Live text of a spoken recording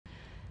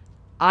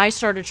I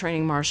started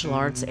training martial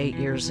arts 8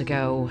 years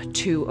ago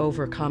to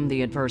overcome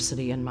the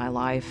adversity in my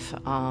life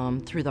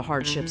through the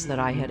hardships that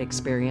I had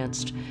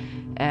experienced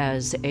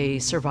as a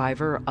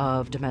survivor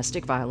of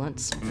domestic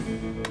violence.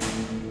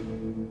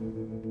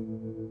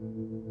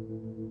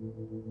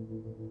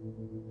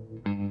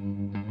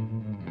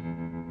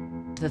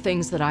 The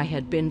things that I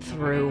had been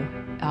through,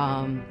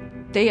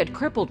 they had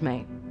crippled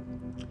me.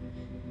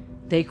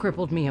 They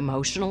crippled me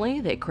emotionally,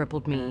 they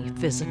crippled me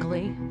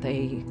physically,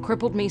 they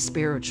crippled me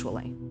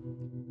spiritually.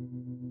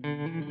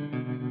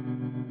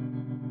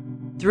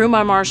 Through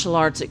my martial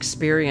arts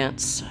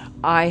experience,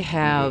 I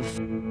have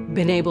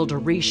been able to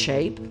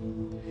reshape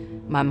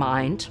my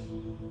mind,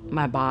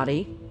 my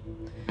body,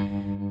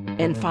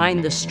 and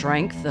find the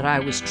strength that I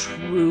was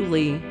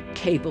truly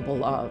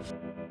capable of.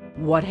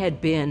 What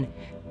had been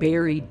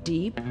buried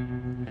deep,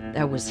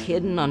 that was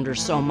hidden under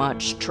so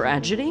much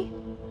tragedy,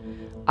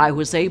 I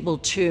was able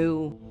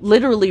to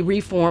literally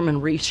reform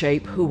and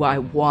reshape who I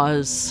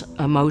was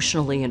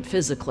emotionally and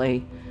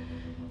physically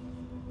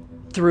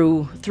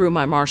through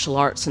my martial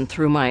arts and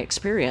through my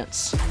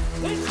experience.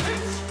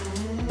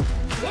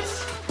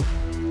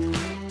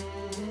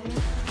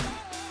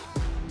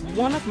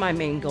 One of my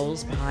main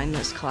goals behind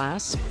this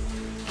class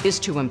is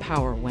to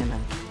empower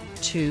women,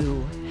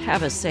 to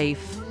have a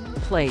safe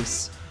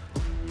place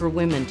for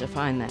women to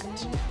find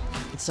that.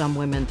 Some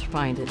women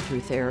find it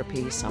through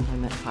therapy, some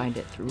women find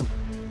it through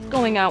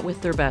going out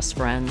with their best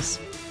friends.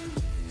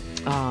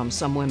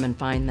 Some women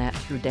find that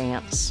through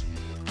dance.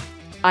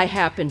 I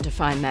happen to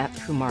find that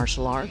through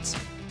martial arts,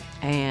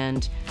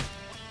 and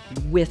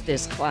with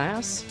this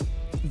class,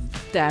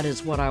 that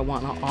is what I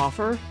want to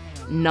offer,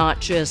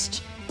 not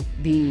just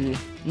the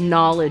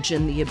knowledge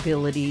and the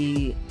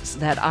abilities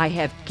that I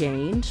have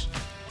gained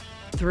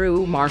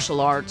through martial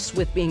arts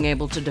with being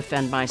able to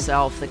defend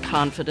myself, the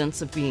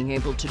confidence of being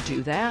able to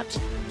do that,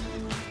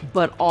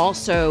 but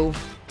also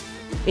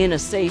in a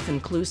safe,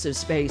 inclusive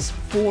space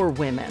for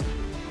women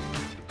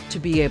to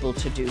be able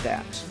to do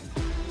that.